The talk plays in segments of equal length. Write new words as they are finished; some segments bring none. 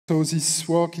So this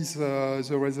work is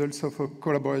the result of a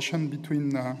collaboration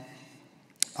between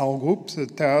our group, the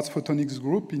terahertz photonics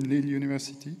group in Lille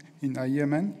University, in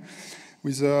IEMN,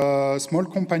 with a small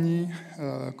company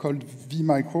called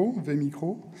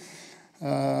Vimcro.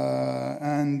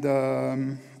 And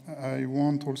I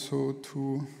want also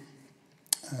to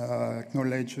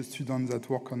acknowledge the students that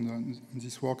work on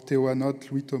this work, Theo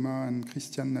Anot, Louis Thomas, and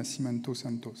Christian Nascimento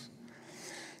Santos.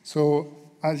 So,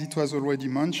 as it was already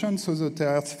mentioned, so the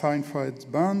terahertz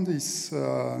far-infrared band is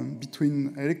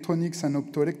between electronics and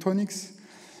optoelectronics.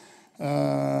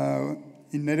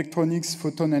 In electronics,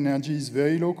 photon energy is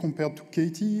very low compared to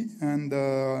KT, and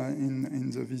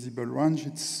in the visible range,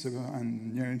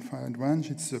 and near-infrared range,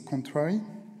 it's the contrary.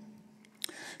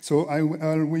 So I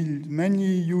will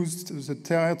mainly use the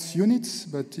terahertz units,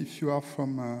 but if you are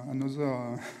from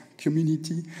another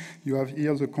community, you have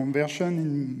here the conversion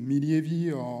in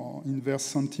millieV or inverse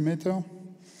centimeter.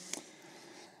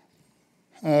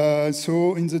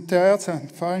 So in the terahertz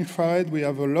and far-infrared, we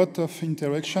have a lot of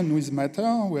interaction with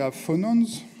matter. We have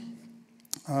phonons,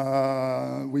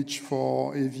 which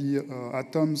for heavy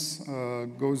atoms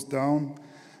goes down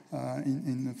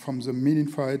from the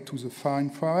mid-infrared to the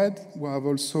far-infrared. We have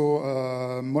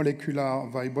also molecular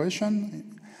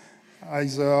vibration,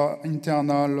 either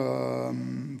internal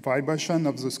vibration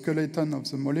of the skeleton of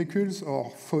the molecules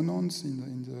or phonons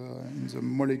in the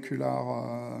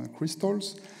molecular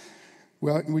crystals.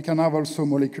 We can have also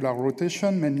molecular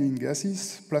rotation, mainly in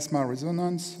gases, plasma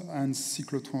resonance, and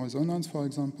cyclotron resonance, for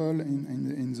example,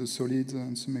 in the solids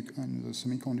and the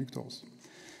semiconductors.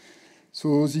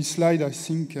 So this slide, I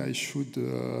think I should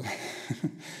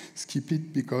skip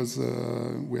it because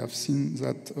we have seen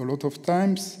that a lot of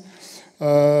times.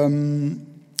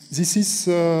 This is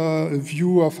a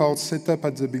view of our setup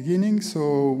at the beginning.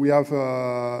 So we have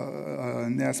a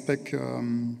Neaspec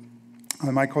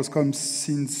a microscope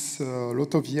since a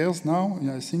lot of years now.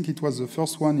 I think it was the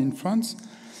first one in France.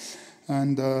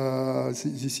 And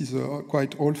this is a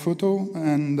quite old photo.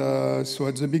 And so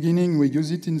at the beginning, we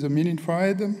use it in the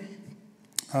mid-infrared.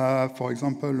 For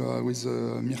example, with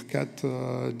the Meerkat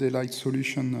daylight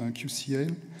solution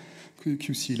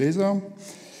QC laser.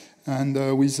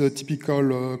 And with a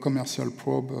typical commercial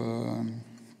probe,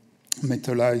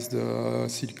 metallized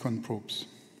silicon probes.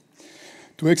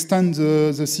 To extend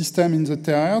the system in the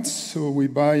terahertz, so we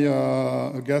buy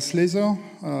a gas laser.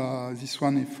 This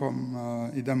one is from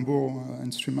Edinburgh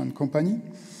Instrument Company.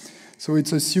 So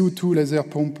it's a CO2 laser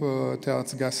pump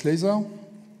terahertz gas laser.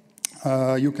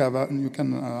 You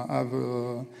can have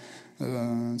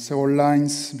several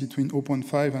lines between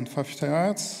 0.5 and 5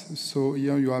 terahertz. So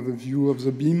here you have a view of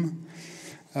the beam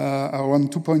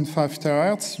around 2.5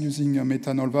 terahertz using a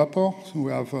methanol vapor. So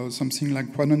we have something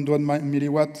like 100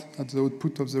 milliwatt at the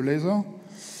output of the laser.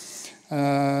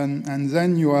 And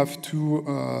then you have to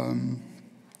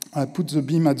put the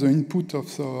beam at the input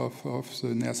of the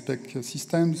Neaspec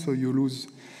system. So you lose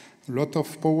a lot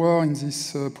of power in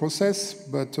this process,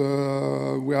 but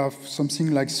we have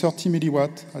something like 30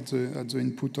 milliwatt at the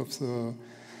input of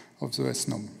the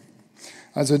SNOM.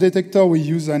 As a detector, we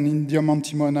use an indium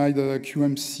antimonide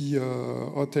QMC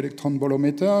hot electron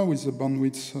bolometer with a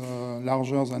bandwidth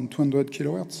larger than 200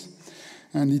 kilohertz.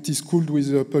 And it is cooled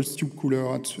with a pulse tube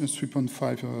cooler at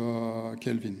 3.5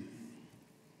 Kelvin.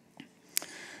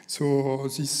 So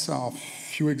these are a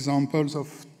few examples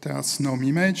of SNOM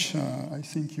image. I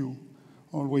think you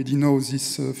already know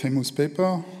this famous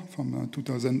paper from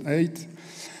 2008.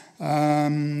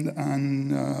 And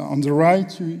on the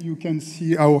right, you can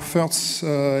see our first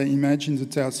image in the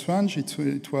terahertz range.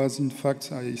 It was, in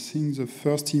fact, I think, the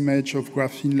first image of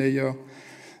graphene layer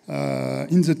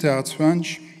in the terahertz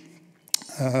range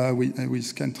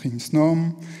with countering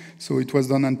SNOM. So it was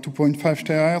done at 2.5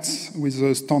 terahertz with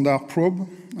a standard probe,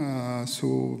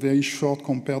 so very short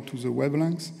compared to the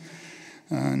wavelengths.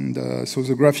 And so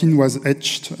the graphene was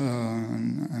etched,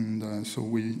 and so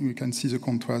we can see the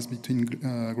contrast between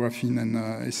graphene and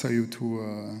SiO2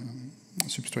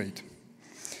 substrate.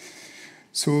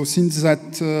 So since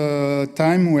that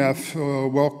time, we have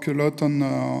worked a lot on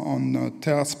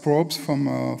terahertz probes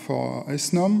for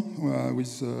SNOM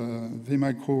with the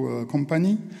Vimcro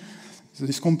company. So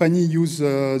this company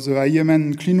uses the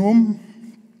IEMN clean room,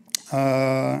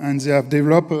 and they have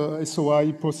developed a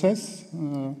SOI process.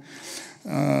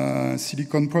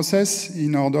 Silicon process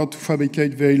in order to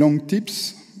fabricate very long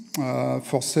tips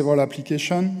for several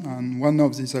applications. And one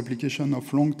of these applications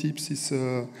of long tips is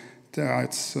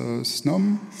terahertz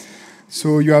SNOM.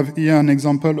 So you have here an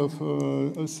example of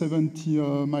a 70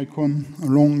 micron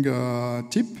long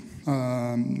tip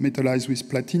metallized with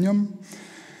platinum.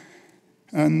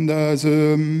 And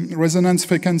the resonance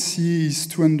frequency is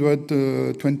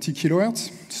 220 kilohertz,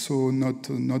 so not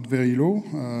very low,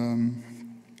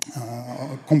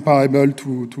 comparable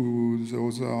to the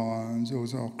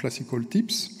other classical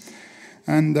tips.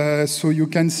 And so you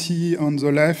can see on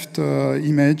the left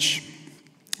image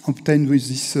obtained with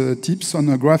these tips on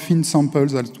a graphene sample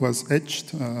that was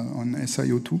etched on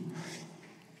SiO2.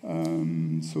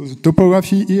 So the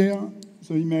topography here,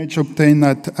 the image obtained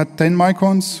at 10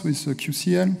 microns with the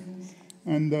QCL,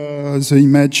 and the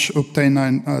image obtained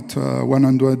at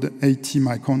 180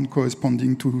 microns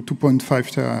corresponding to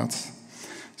 2.5 terahertz.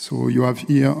 So you have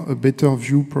here a better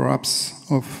view perhaps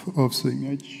of the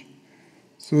image.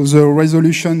 So the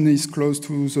resolution is close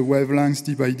to the wavelengths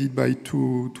divided by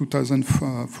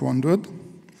 2400.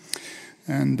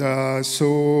 And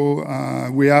so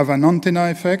we have an antenna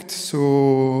effect.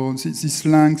 So this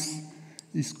length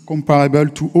is comparable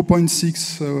to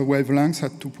 0.6 wavelengths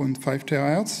at 2.5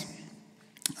 terahertz.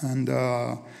 And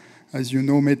as you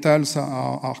know, metals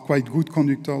are quite good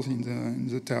conductors in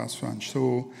the terahertz range.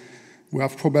 So we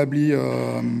have probably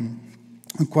a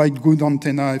quite good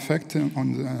antenna effect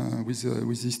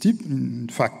with this tip. In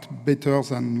fact, better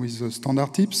than with the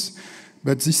standard tips.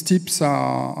 But these tips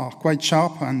are quite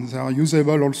sharp, and they are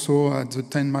usable also at the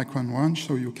 10 micron range.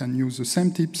 So you can use the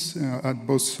same tips at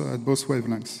both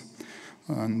wavelengths.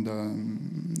 And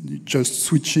just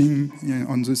switching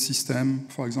on the system,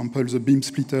 for example, the beam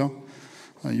splitter,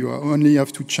 you only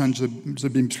have to change the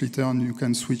beam splitter, and you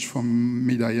can switch from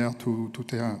mid-IR to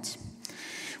terahertz.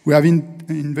 We have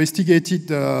investigated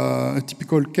a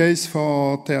typical case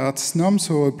for terahertz SNOM,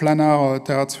 so a planar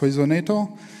terahertz resonator.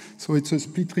 So it's a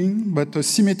split ring, but a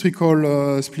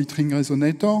symmetrical split ring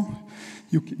resonator.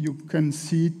 You can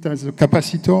see it as a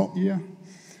capacitor here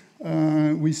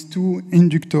with two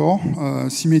inductors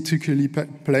symmetrically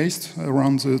placed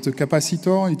around the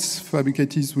capacitor. It's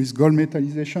fabricated with gold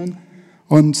metallization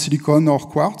on silicon or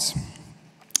quartz.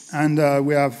 And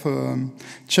we have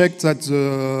checked that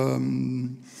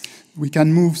we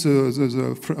can move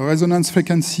the resonance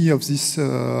frequency of this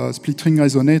split ring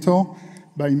resonator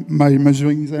by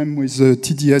measuring them with the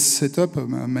TDS setup, a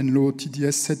Menlo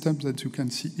TDS setup that you can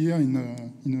see here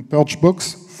in a purge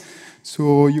box.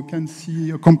 So you can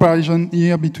see a comparison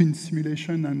here between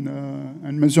simulation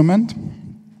and measurement.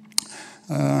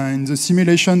 In the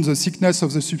simulation, the thickness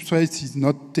of the substrate is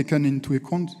not taken into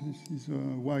account. This is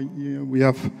why here we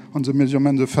have on the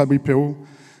measurement the Fabry-Perot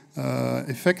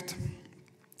effect.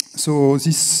 So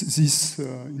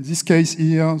in this case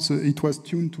here, it was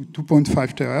tuned to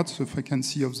 2.5 terahertz, the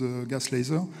frequency of the gas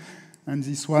laser. And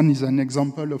this one is an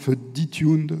example of a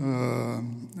detuned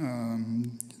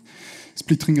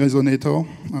split ring resonator,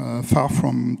 far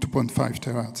from 2.5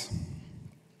 terahertz.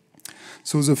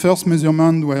 So the first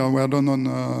measurements were done on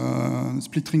a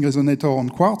split ring resonator on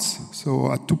quartz, so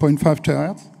at 2.5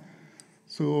 terahertz.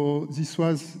 So this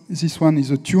one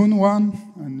is a tuned one,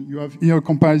 and you have here a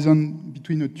comparison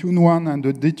between a tuned one and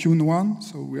a detuned one.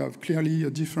 So we have clearly a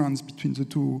difference between the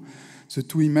two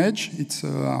images. It's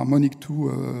a harmonic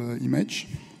 2 image.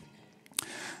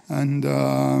 And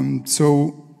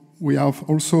so we have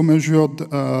also measured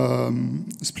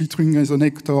split ring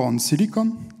resonator on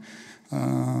silicon.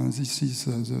 This is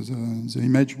the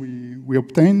image we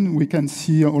obtained. We can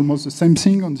see almost the same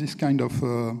thing on this kind of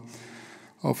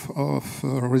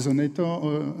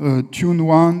resonator, tuned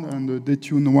one and a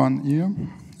detuned one here,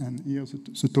 and here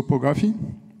the topography.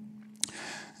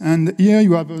 And here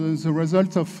you have the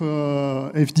result of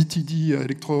FDTD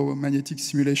electromagnetic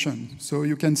simulation. So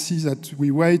you can see that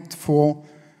we wait for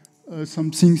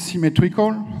something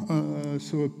symmetrical,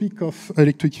 so a peak of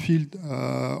electric field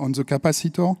on the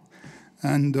capacitor,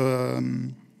 and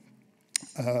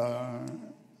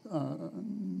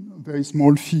very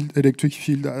small field, electric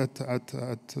field on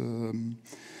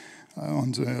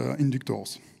the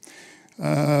inductors.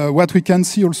 What we can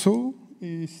see also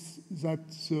is that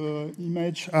the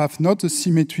image have not the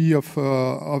symmetry of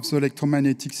the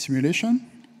electromagnetic simulation.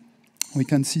 We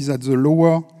can see that the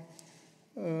lower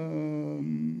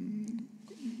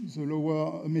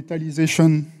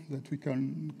metallization that we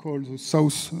can call the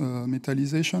south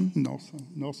metallization,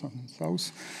 north and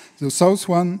south. The south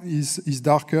one is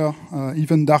darker,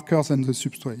 even darker than the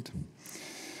substrate.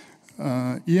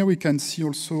 Here we can see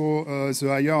also the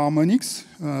higher harmonics.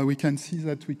 We can see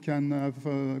that we can have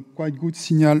quite good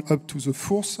signal up to the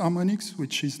fourth harmonics,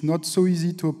 which is not so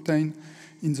easy to obtain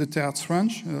in the terahertz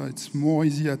range. It's more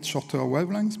easy at shorter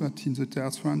wavelengths, but in the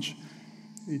terahertz range,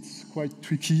 it's quite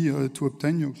tricky to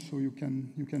obtain. So you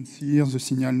can see here the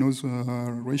signal-noise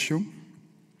ratio.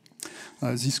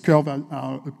 These curves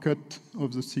are a cut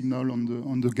of the signal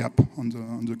on the gap on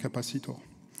the capacitor.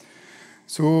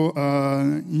 So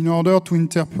in order to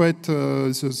interpret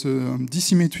the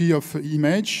dissymmetry of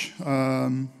image,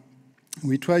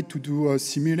 we tried to do a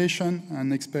simulation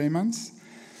and experiments.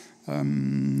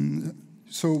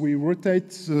 So we rotate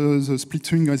the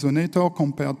split ring resonator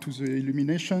compared to the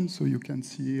illumination. So you can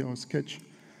see a sketch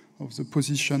of the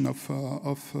position of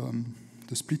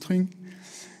the split ring.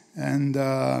 And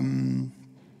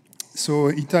so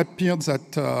it appeared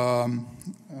that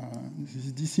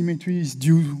this dissymmetry is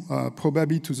due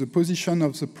probably to the position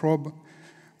of the probe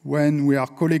when we are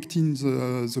collecting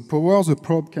the power. The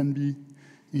probe can be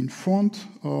in front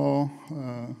or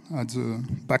at the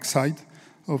backside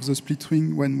of the split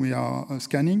ring when we are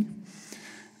scanning.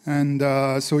 And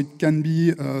so it can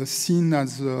be seen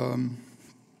as a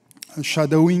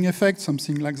shadowing effect,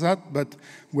 something like that, but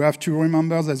we have to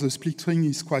remember that the split ring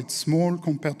is quite small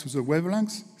compared to the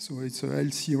wavelengths. So it's a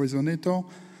LC resonator,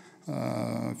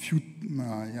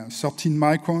 13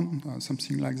 micron,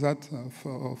 something like that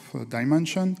of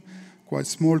dimension, quite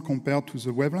small compared to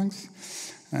the wavelengths.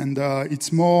 And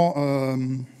it's more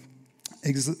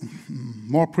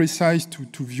precise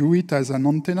to view it as an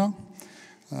antenna.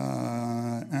 We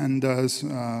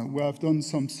have done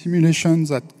some simulations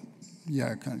that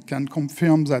can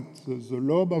confirm that the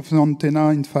lobe of the antenna,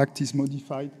 in fact, is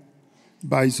modified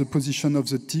by the position of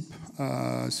the tip.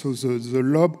 So the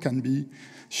lobe can be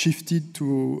shifted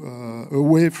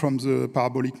away from the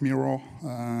parabolic mirror,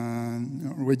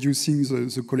 reducing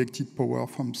the collected power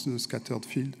from the scattered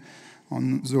field.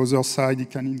 On the other side, it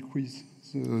can increase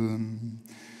the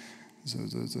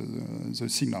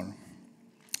signal.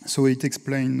 So it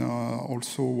explains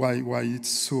also why it's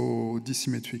so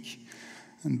dissymmetric.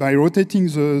 And by rotating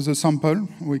the sample,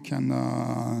 we can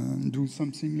do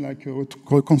something like a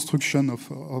reconstruction of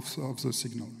the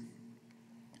signal.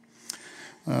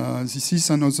 This is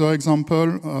another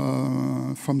example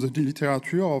from the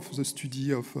literature of the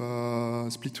study of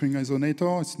split ring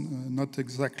resonator. It's not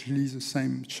exactly the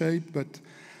same shape, but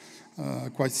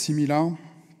quite similar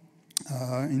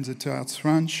in the terahertz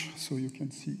range. So you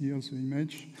can see here the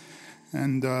image.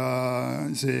 And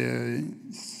they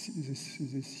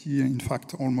see, in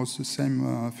fact, almost the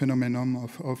same phenomenon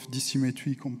of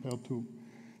dissymmetry compared to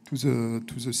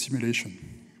the simulation.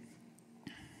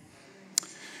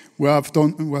 We have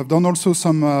done also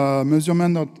some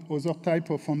measurement of other type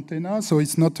of antenna. So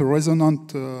it's not a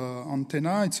resonant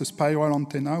antenna; it's a spiral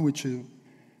antenna, which is a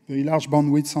very large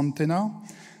bandwidth antenna.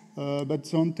 But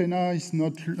the antenna is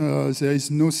not, there is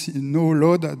no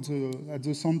load at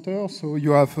the center, so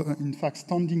you have, in fact,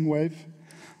 standing wave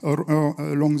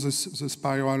along the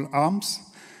spiral arms.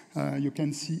 You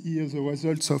can see here the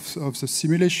results of the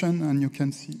simulation, and you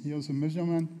can see here the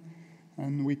measurement.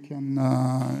 And we can,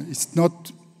 it's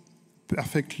not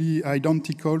perfectly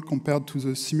identical compared to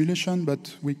the simulation,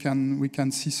 but we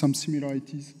can see some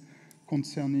similarities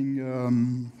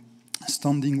concerning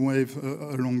standing wave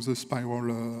along the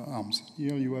spiral arms.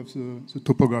 Here you have the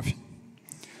topography.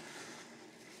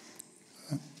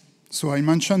 So I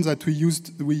mentioned that we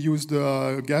used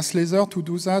gas laser to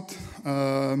do that.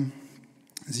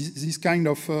 This kind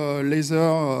of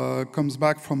laser comes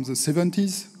back from the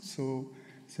 70s. So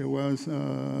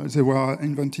they were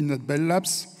invented at Bell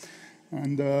Labs.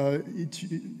 And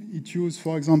it used,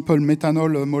 for example,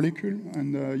 methanol molecule,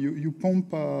 and you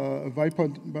pump a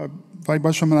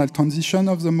vibrational transition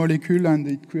of the molecule, and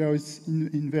it creates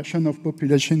inversion of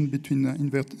population between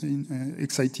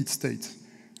excited states.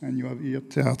 And you have here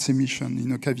terahertz emission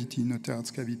in a cavity, in a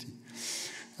terahertz cavity.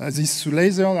 These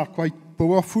lasers are quite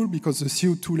powerful because the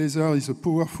CO2 laser is a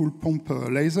powerful pump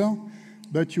laser.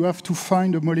 But you have to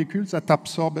find the molecules that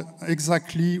absorb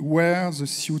exactly where the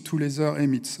CO2 laser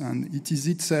emits. And it is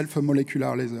itself a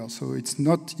molecular laser. So it's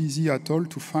not easy at all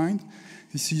to find.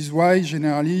 This is why,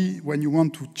 generally, when you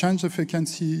want to change the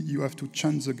frequency, you have to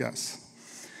change the gas.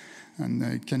 And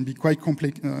it can be quite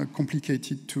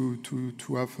complicated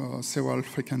to have several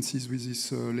frequencies with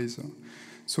this laser.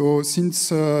 So since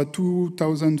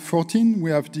 2014,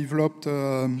 we have developed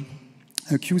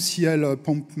a QCL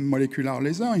pump molecular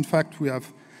laser. In fact, we have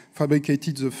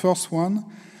fabricated the first one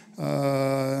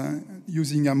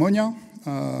using ammonia,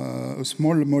 a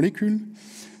small molecule.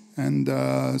 And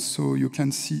so you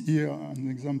can see here an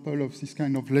example of this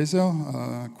kind of laser,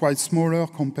 quite smaller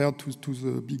compared to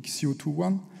the big CO2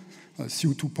 one,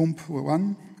 CO2 pump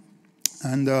one.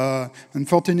 And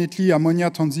unfortunately,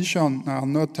 ammonia transitions are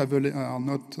not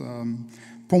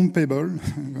pumpable,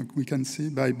 we can say,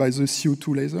 by the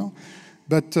CO2 laser.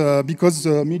 But because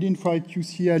the mid-infrared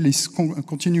QCL is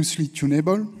continuously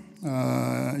tunable,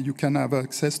 you can have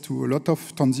access to a lot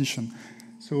of transition.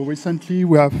 So recently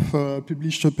we have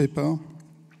published a paper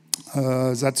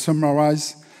that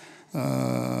summarizes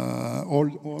a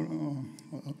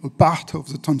part of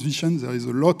the transition. There is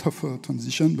a lot of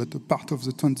transition, but a part of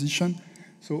the transition.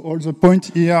 So all the points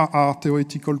here are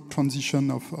theoretical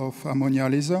transition of ammonia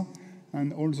laser.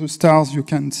 And all the stars you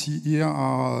can see here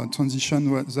are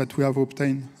transition that we have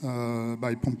obtained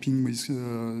by pumping with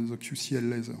the QCL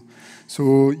laser.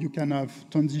 So you can have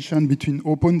transition between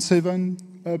 0.7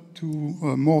 up to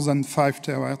more than 5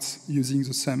 terahertz using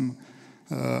the same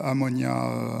ammonia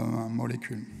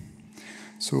molecule.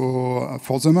 So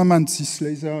for the moment, this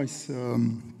laser is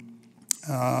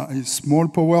small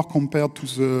power compared to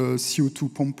the CO2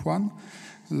 pump one.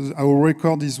 Our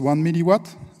record is 1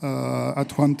 milliwatt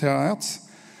at 1 terahertz.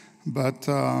 But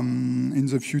in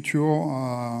the future,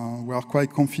 we are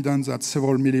quite confident that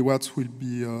several milliwatts will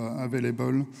be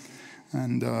available,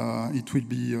 and it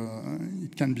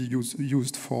can be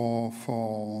used for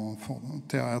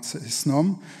terahertz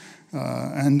SNOM.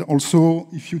 And also,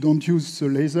 if you don't use the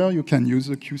laser, you can use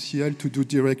the QCL to do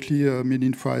directly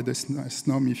mid-infrared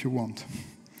SNOM if you want.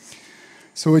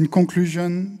 So in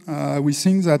conclusion, we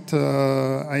think that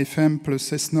IFM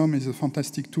plus SNOM is a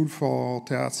fantastic tool for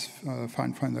terahertz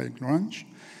fine infrared range.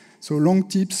 So long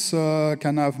tips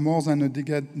can have more than a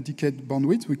decade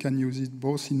bandwidth. We can use it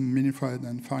both in mid-infrared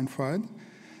and far infrared.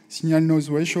 Signal noise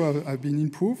ratio have been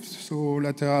improved, so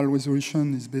lateral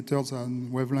resolution is better than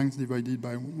wavelengths divided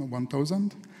by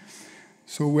 1000.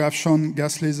 So we have shown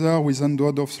gas laser with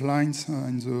hundreds of lines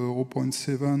in the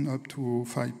 0.7 up to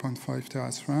 5.5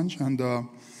 terahertz range. And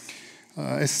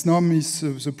SNOM is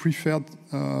the preferred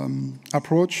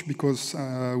approach because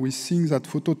we think that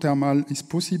photothermal is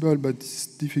possible, but it's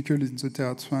difficult in the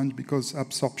terahertz range because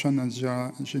absorption is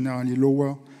generally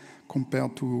lower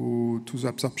compared to the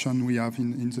absorption we have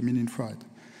in the mid-infrared.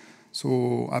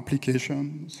 So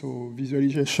application, so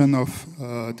visualization of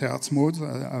terahertz modes.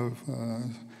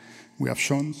 We have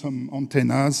shown some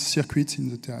antennas, circuits in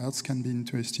the terahertz can be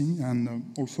interesting,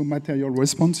 and also material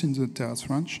response in the terahertz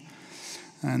range.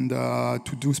 And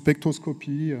to do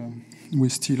spectroscopy, we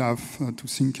still have to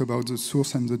think about the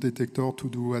source and the detector to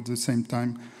do at the same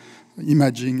time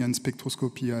imaging and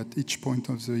spectroscopy at each point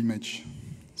of the image.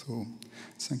 So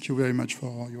thank you very much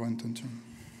for your attention.